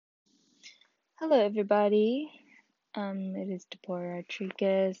Hello, everybody. It is Deborah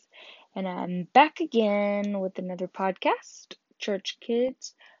Rodriguez, and I'm back again with another podcast, Church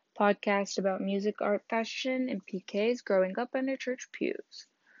Kids, podcast about music, art, fashion, and PKs growing up under church pews.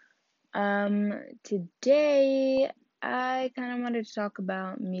 Today I kind of wanted to talk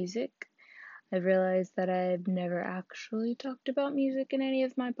about music. I realized that I've never actually talked about music in any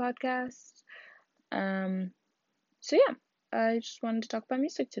of my podcasts. So yeah, I just wanted to talk about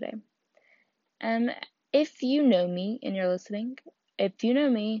music today. Um, if you know me and you're listening, if you know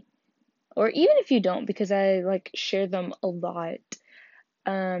me, or even if you don't, because I share them a lot,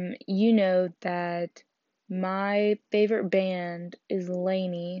 you know that my favorite band is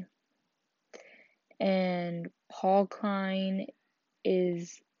Lainey, and Paul Klein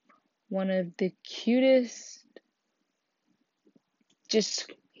is one of the cutest,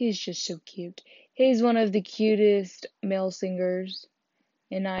 he's just so cute. He's one of the cutest male singers,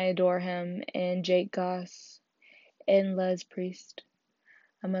 and I adore him, and Jake Goss, and Les Priest.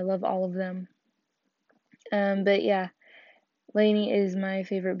 I love all of them. But yeah, Lainey is my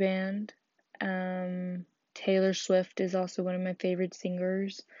favorite band. Taylor Swift is also one of my favorite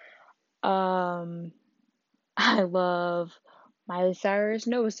singers. Um, I love Miley Cyrus,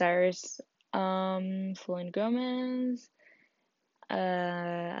 Noah Cyrus, Selena Gomez.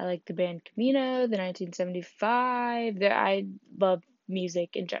 I like the band Camino, the 1975. I love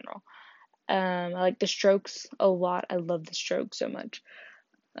music in general. I like the Strokes a lot. I love the Strokes so much.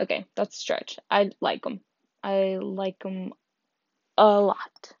 Okay, that's a stretch. I like them. I like them a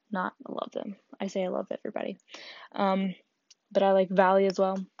lot. Not I love them. I say I love everybody. Um, but I like Valley as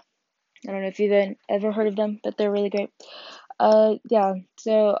well. I don't know if you've ever heard of them, but they're really great. Yeah.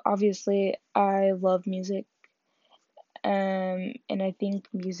 So obviously I love music. And I think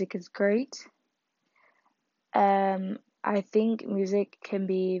music is great. I think music can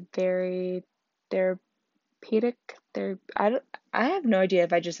be very therapeutic. I have no idea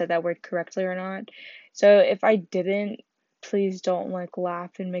if I just said that word correctly or not. So if I didn't, please don't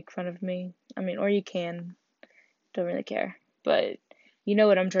laugh and make fun of me. I mean, or you can. Don't really care. But you know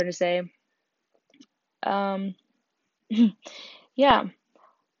what I'm trying to say. Um, yeah,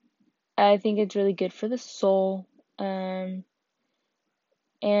 I think it's really good for the soul. Um,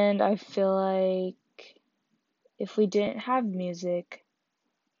 and I feel like if we didn't have music,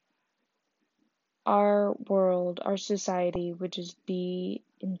 our world, our society would just be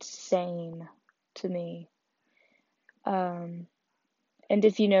insane to me. Um, and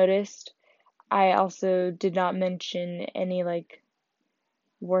if you noticed, I also did not mention any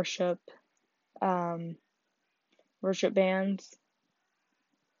worship, um, worship bands.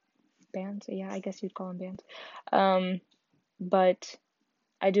 Yeah, I guess you'd call them bands. Um, but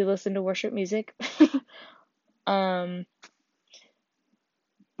I do listen to worship music. Um,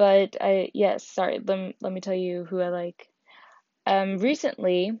 but yes, sorry, let me tell you who I like.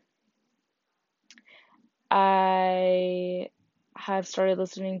 Recently, I have started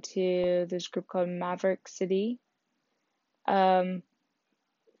listening to this group called Maverick City. Um,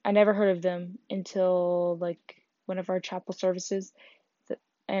 I never heard of them until one of our chapel services,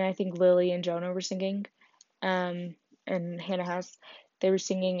 and I think Lily and Jonah were singing. And Hannah House, they were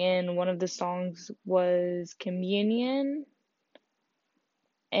singing, and one of the songs was Communion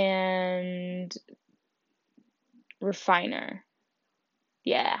and Refiner.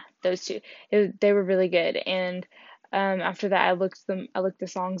 Yeah, those two. They were really good. And after that, I looked the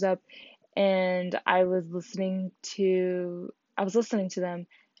songs up, and I was listening to them, and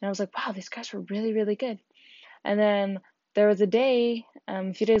I was like, wow, these guys were really, really good. And then there was a day,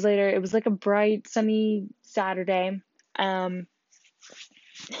 a few days later, it was like a bright, sunny Saturday, um,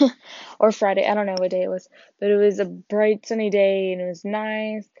 or Friday. I don't know what day it was, but it was a bright, sunny day, and it was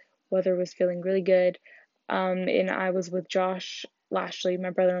nice. Weather was feeling really good. And I was with Josh Lashley, my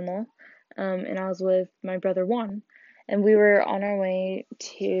brother-in-law, and I was with my brother Juan, and we were on our way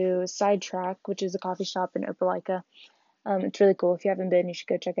to Sidetrack, which is a coffee shop in Opelika. It's really cool. If you haven't been, you should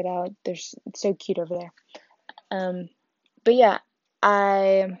go check it out. It's so cute over there. Um, but yeah,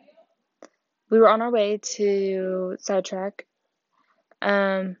 I we were on our way to Sidetrack.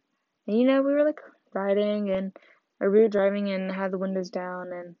 Um, and we were riding or we were driving and had the windows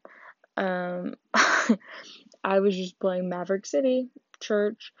down, and I was just playing Maverick City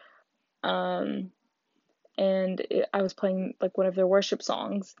Church. Um, I was playing one of their worship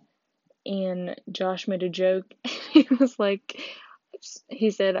songs, and Josh made a joke. He was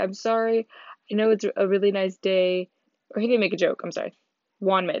he said, "I'm sorry, I know it's a really nice day," or he didn't make a joke. I'm sorry,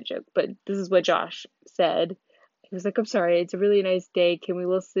 Juan made a joke, but this is what Josh said. He was like, "I'm sorry, it's a really nice day. Can we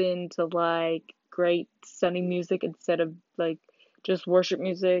listen to great sunny music instead of just worship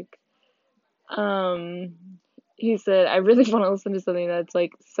music?" Um, he said, I really want to listen to something that's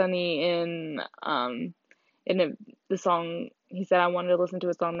like sunny the song. He said, I wanted to listen to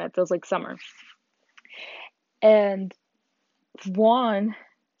a song that feels like summer. And Juan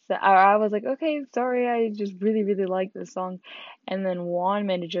said, I was like, okay, sorry, I just really, really like this song. And then Juan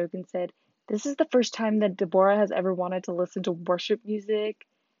made a joke and said, this is the first time that Deborah has ever wanted to listen to worship music.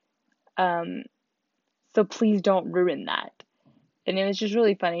 Um, so please don't ruin that. And it was just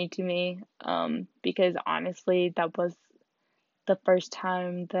really funny to me, because honestly, that was the first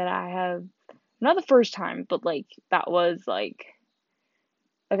time that I have, not the first time, but like, that was like,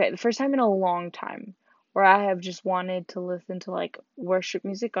 okay, the first time in a long time where I have just wanted to listen to like worship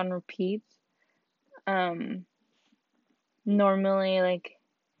music on repeat. Um, Normally, like,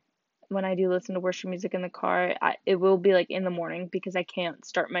 when I do listen to worship music in the car, it will be like in the morning because I can't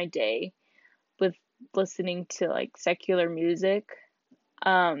start my day with listening to like secular music.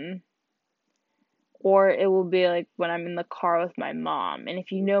 Um, or it will be like when I'm in the car with my mom. And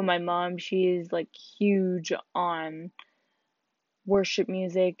if you know my mom, she is like huge on worship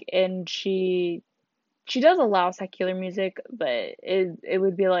music, and she does allow secular music, but it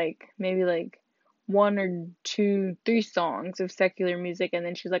would be like maybe like one or two, three songs of secular music, and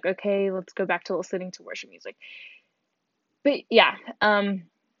then she's like, okay, let's go back to listening to worship music. But yeah,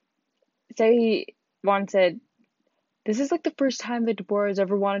 so Juan said, this is like the first time that Deborah has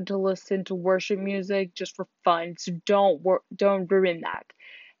ever wanted to listen to worship music just for fun, so don't ruin that.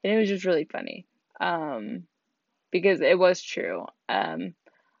 And it was just really funny, because it was true.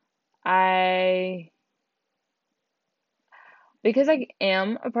 I Because I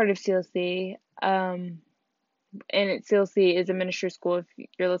am a part of CLC, and CLC is a ministry school. If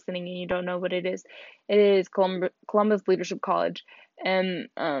you're listening and you don't know what it is Columbus Leadership College, and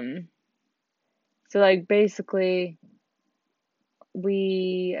so like basically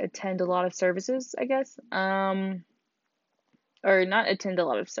we attend a lot of services, I guess, or not attend a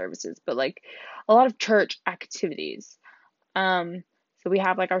lot of services, but like a lot of church activities. Um, so we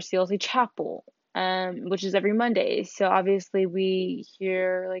have like our CLC chapel, which is every Monday. So obviously we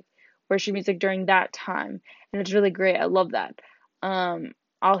hear like worship music during that time, and it's really great. I love that. Um,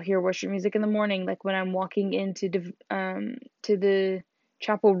 I'll hear worship music in the morning, like when I'm walking into to the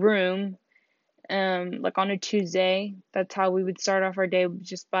chapel room, like on a Tuesday. That's how we would start off our day,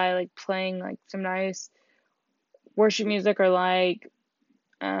 just by like playing like some nice worship music, or like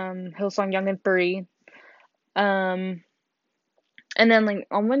Hillsong Young and Free. Um, And then, like,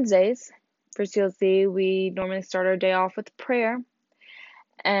 on Wednesdays for CLC, we normally start our day off with prayer.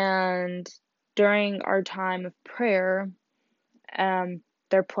 And during our time of prayer,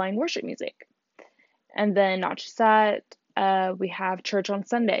 they're playing worship music. And then, not just that, we have church on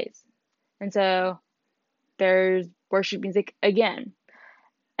Sundays. And so there's worship music again.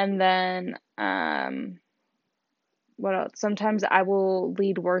 And then, what else? Sometimes I will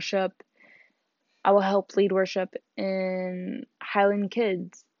lead worship. I will help lead worship in Highland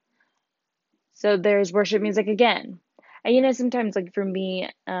Kids. So there's worship music again. And sometimes like for me,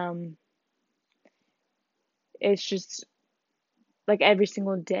 it's just like every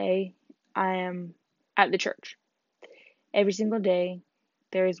single day I am at the church. Every single day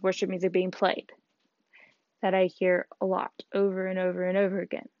there is worship music being played that I hear a lot over and over and over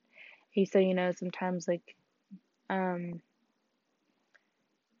again. He said, sometimes like um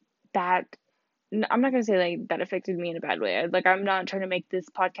that I'm not gonna say like that affected me in a bad way. Like, I'm not trying to make this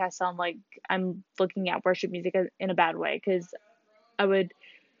podcast sound like I'm looking at worship music in a bad way, because I would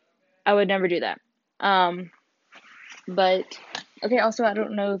I would never do that. Um, but okay. Also, I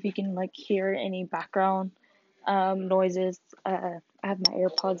don't know if you can like hear any background noises. I have my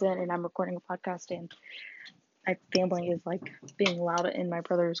AirPods in and I'm recording a podcast, and my family is like being loud, and my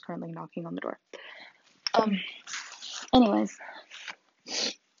brother is currently knocking on the door. Um. Anyways,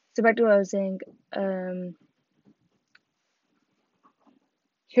 so back to what I was saying. Um.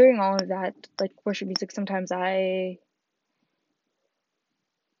 Hearing all of that, like worship music, sometimes I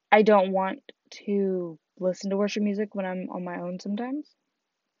don't want to listen to worship music when I'm on my own sometimes.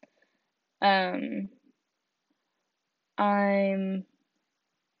 Um, I'm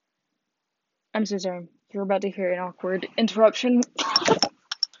I'm so sorry. You're about to hear an awkward interruption.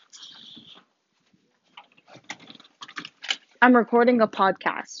 I'm recording a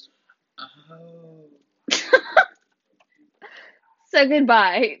podcast. Oh. So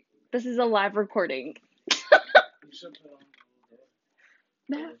goodbye. This is a live recording. You should put on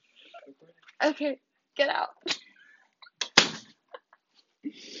the No. Okay, get out.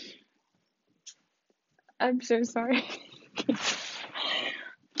 I'm so sorry.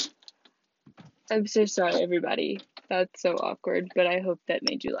 I'm so sorry, everybody. That's so awkward, but I hope that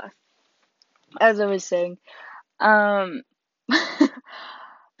made you laugh. as I was saying, um,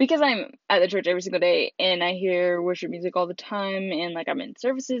 because I'm at the church every single day and I hear worship music all the time and like I'm in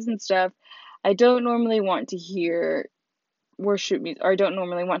services and stuff, I don't normally want to hear worship music, or I don't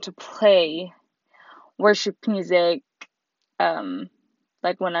normally want to play worship music, um,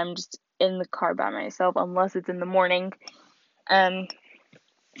 like when I'm just in the car by myself, unless it's in the morning, um,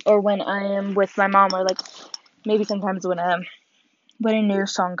 or when I am with my mom, or like maybe sometimes when a new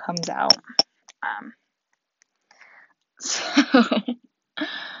song comes out. Um, so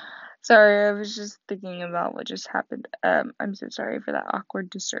sorry, I was just thinking about what just happened. I'm so sorry for that awkward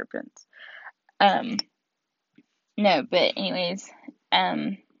disturbance. Um, no, but anyways,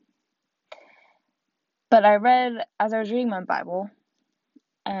 um, but I read as I was reading my Bible,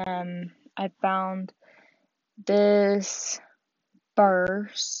 I found this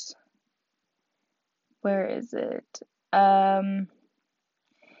verse. Where is it? Um,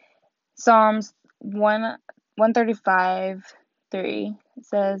 Psalms 135:3. It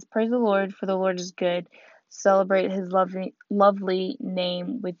says, "Praise the Lord, for the Lord is good. Celebrate his lovely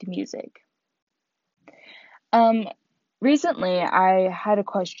name with music." Um, Recently I had a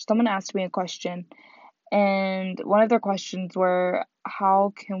question. Someone asked me a question, and one of their questions were,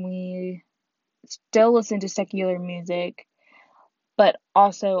 how can we still listen to secular music but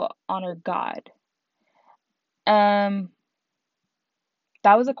also honor God? Um,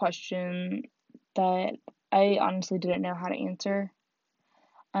 that was a question that I honestly didn't know how to answer.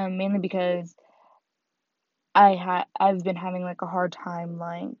 Mainly because I've been having like a hard time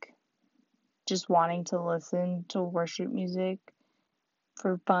like just wanting to listen to worship music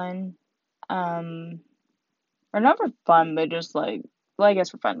for fun. Um, or not for fun, but just like, well, I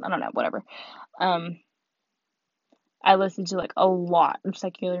guess for fun. I don't know, whatever. Um, I listen to like a lot of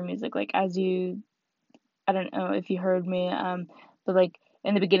secular music. Like I don't know if you heard me, but like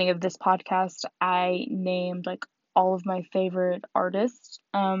in the beginning of this podcast, I named like all of my favorite artists,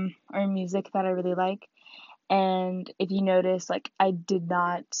 or music that I really like. And if you notice, like I did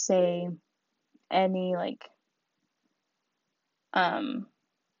not say any like um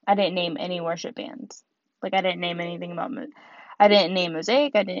I didn't name any worship bands. Like I didn't name anything about I didn't name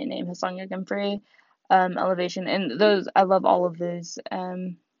Mosaic, I didn't name His Song Like I'm Free, Elevation, and those I love all of those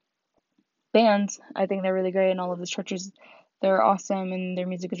bands. I think they're really great, and all of those churches, they're awesome, and their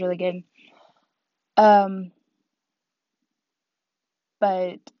music is really good. Um,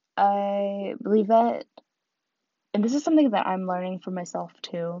 but I believe that, and this is something that I'm learning for myself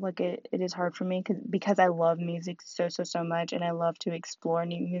too. Like it is hard for me because I love music so much, and I love to explore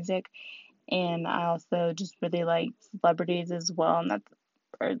new music, and I also just really like celebrities as well, and that's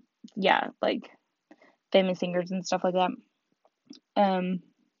or yeah, like famous singers and stuff like that. Um,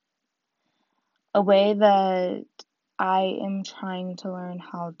 a way that I am trying to learn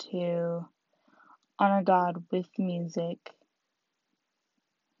how to honor God with music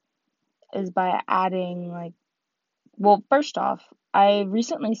is by adding like, well, first off, I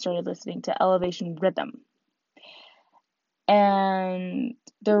recently started listening to Elevation Rhythm, and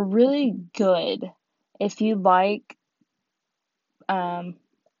they're really good if you like um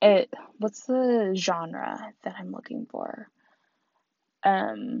it what's the genre that I'm looking for?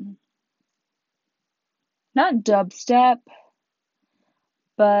 Um Not dubstep,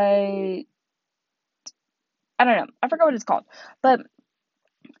 but I don't know. I forgot what it's called. But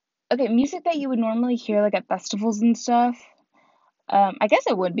okay, music that you would normally hear like at festivals and stuff. I guess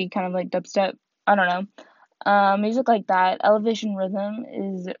it would be kind of like dubstep. I don't know. Music like that, Elevation Rhythm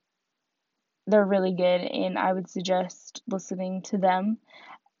is they're really good, and I would suggest listening to them.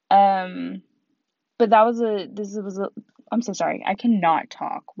 Um, but that was a this was a I'm so sorry. I cannot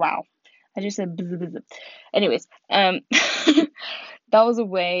talk. Wow. I just said bzz, bzz. Anyways, that was a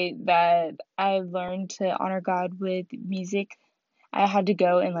way that I learned to honor God with music. I had to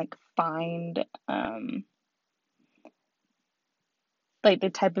go and like find like the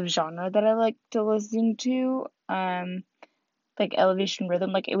type of genre that I like to listen to. Like Elevation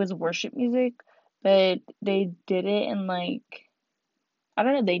Rhythm, like it was worship music, but they did it in like I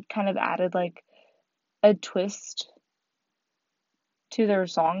don't know, they kind of added like a twist to their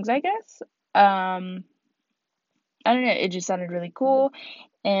songs, I guess. I don't know, it just sounded really cool,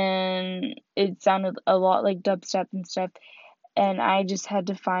 and it sounded a lot like dubstep and stuff, and I just had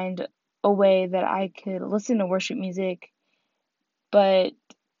to find a way that I could listen to worship music but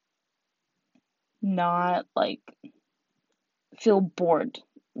not like feel bored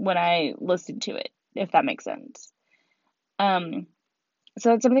when I listen to it, if that makes sense. Um,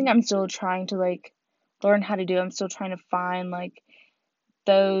 so it's something I'm still trying to like learn how to do. I'm still trying to find like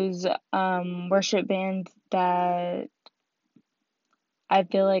those worship bands that I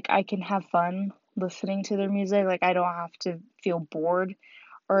feel like I can have fun listening to their music. Like I don't have to feel bored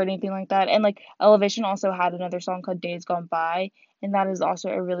or anything like that. And like Elevation also had another song called Days Gone By, and that is also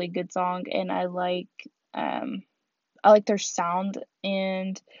a really good song. And um I like their sound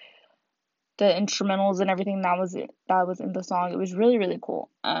and the instrumentals and everything that was in the song. It was really really cool.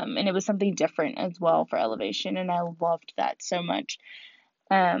 And it was something different as well for Elevation, and I loved that so much.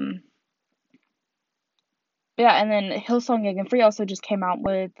 Um, yeah, and then Hillsong Young and Free also just came out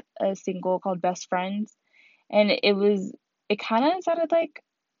with a single called Best Friends, and it kind of sounded like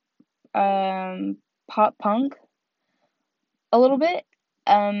pop punk a little bit.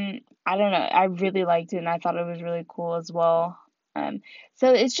 I don't know. I really liked it, and I thought it was really cool as well.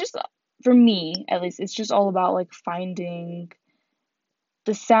 So it's just for me at least, it's just all about like finding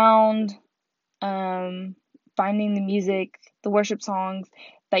the sound, um, finding the music, the worship songs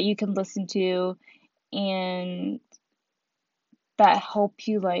that you can listen to and that help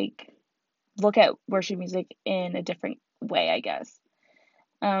you like look at worship music in a different way, I guess.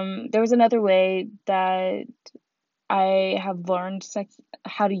 There was another way that I have learned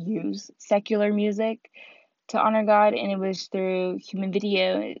how to use secular music to honor God, and it was through human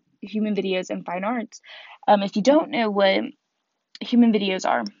videos, and fine arts. If you don't know what human videos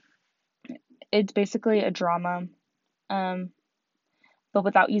are, it's basically a drama, um, but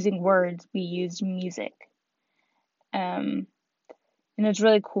without using words, we used music, um, and it's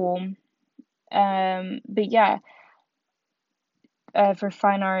really cool. But yeah, for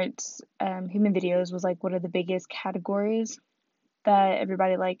fine arts, human videos was like one of the biggest categories that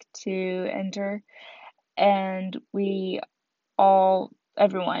everybody liked to enter, and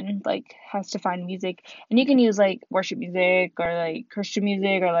everyone like has to find music, and you can use like worship music or like Christian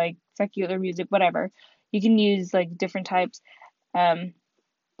music or like secular music, whatever. You can use like different types, um,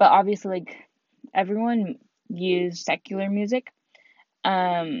 but obviously like everyone used secular music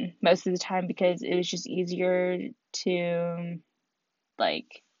most of the time because it was just easier to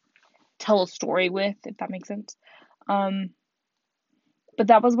like tell a story with, if that makes sense. Um, but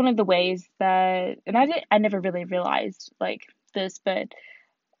that was one of the ways that, and I never really realized like this, but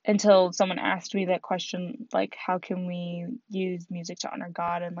until someone asked me that question, like, how can we use music to honor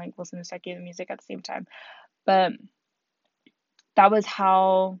God and like listen to secular music at the same time? But that was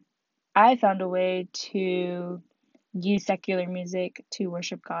how I found a way to use secular music to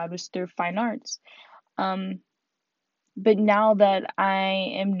worship God was through fine arts. Um, but now that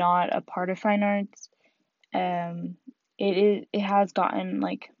I am not a part of fine arts, um, it has gotten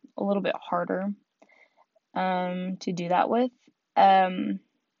like a little bit harder to do that with. Um,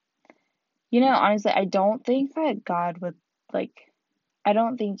 honestly, I don't think that God would like I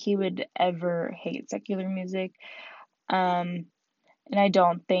don't think he would ever hate secular music. Um, and I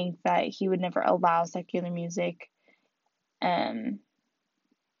don't think that he would never allow secular music, um,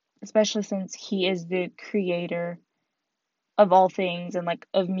 especially since he is the creator of all things and like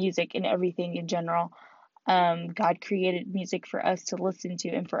of music and everything in general. God created music for us to listen to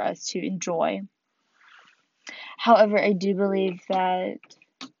and for us to enjoy. However, I do believe that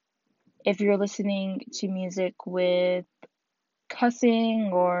if you're listening to music with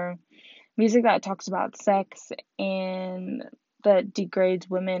cussing or music that talks about sex and that degrades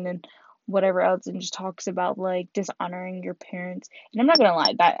women and whatever else and just talks about like dishonoring your parents. And I'm not gonna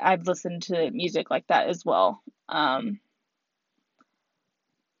lie, that I've listened to music like that as well.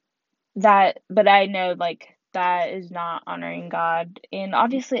 But I know like that is not honoring God. And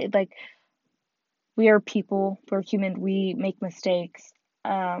obviously like we are people, we're human, we make mistakes.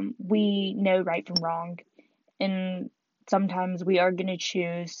 We know right from wrong. And sometimes we are gonna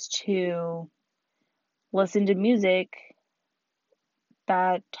choose to listen to music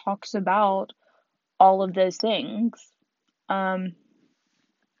that talks about all of those things. Um,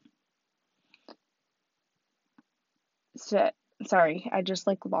 so sorry, I just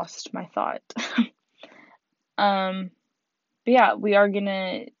like lost my thought. um, but yeah, we are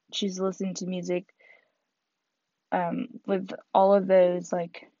gonna choose to listen to music with all of those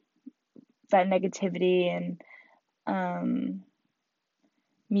like that negativity and um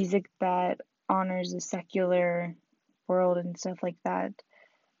music that honors the secular world and stuff like that.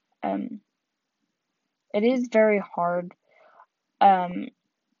 Um, it is very hard um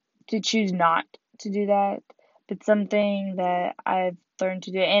to choose not to do that. But something that I've learned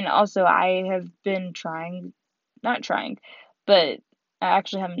to do, and also I have been trying, not trying, but I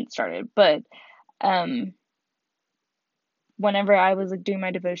actually haven't started. But um, whenever I was like doing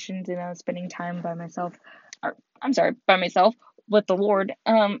my devotions and I was spending time by myself, or I'm sorry, by myself with the Lord,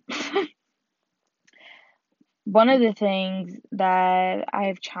 one of the things that I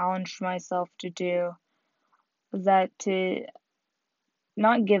have challenged myself to do was that to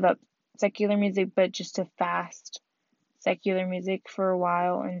not give up secular music, but just to fast secular music for a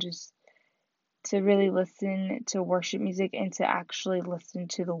while and just to really listen to worship music and to actually listen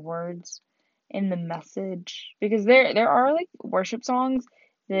to the words and the message, because there are like worship songs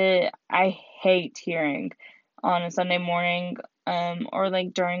that I hate hearing on a Sunday morning, or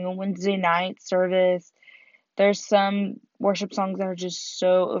like during a Wednesday night service. There's some worship songs that are just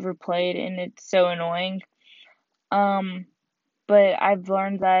so overplayed and it's so annoying. Um, but I've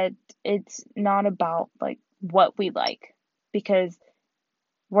learned that it's not about like what we like, because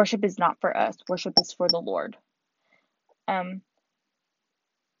worship is not for us. Worship is for the Lord. Um,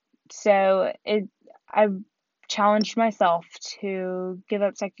 so I've challenged myself to give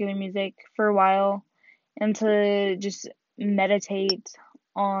up secular music for a while and to just meditate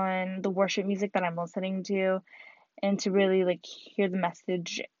on the worship music that I'm listening to, and to really like hear the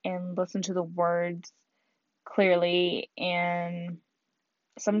message and listen to the words clearly. And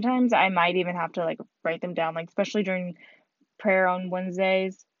sometimes I might even have to like write them down, like especially during prayer on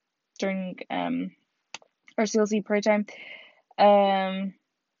Wednesdays, during our CLC prayer time. Um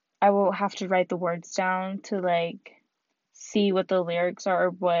I will have to write the words down to like see what the lyrics are or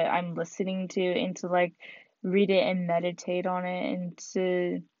what I'm listening to, and to like read it and meditate on it, and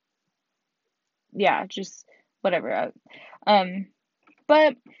to, yeah, just whatever. Um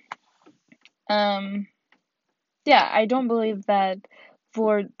but um yeah, I don't believe that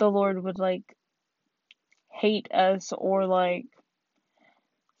the Lord would like hate us or like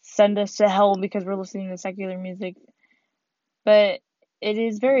send us to hell because we're listening to secular music. But it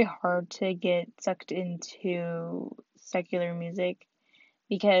is very hard to get sucked into secular music,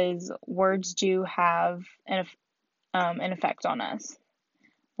 because words do have an effect on us.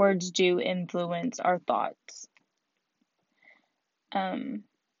 Words do influence our thoughts. Um,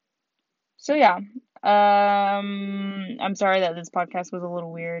 so yeah. I'm sorry that this podcast was a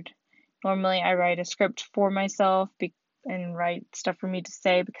little weird. Normally, I write a script for myself and write stuff for me to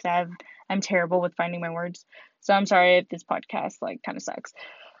say, because I'm terrible with finding my words. So I'm sorry if this podcast like kind of sucks.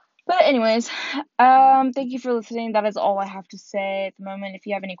 But anyways, thank you for listening. That is all I have to say at the moment. If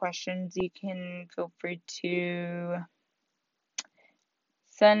you have any questions, you can feel free to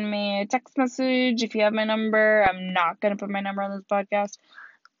send me a text message if you have my number. I'm not gonna put my number on this podcast.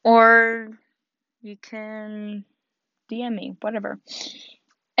 Or you can DM me, whatever.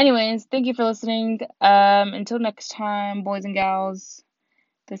 Anyways, thank you for listening. Until next time, boys and gals,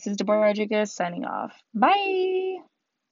 this is Deborah Rodriguez signing off. Bye!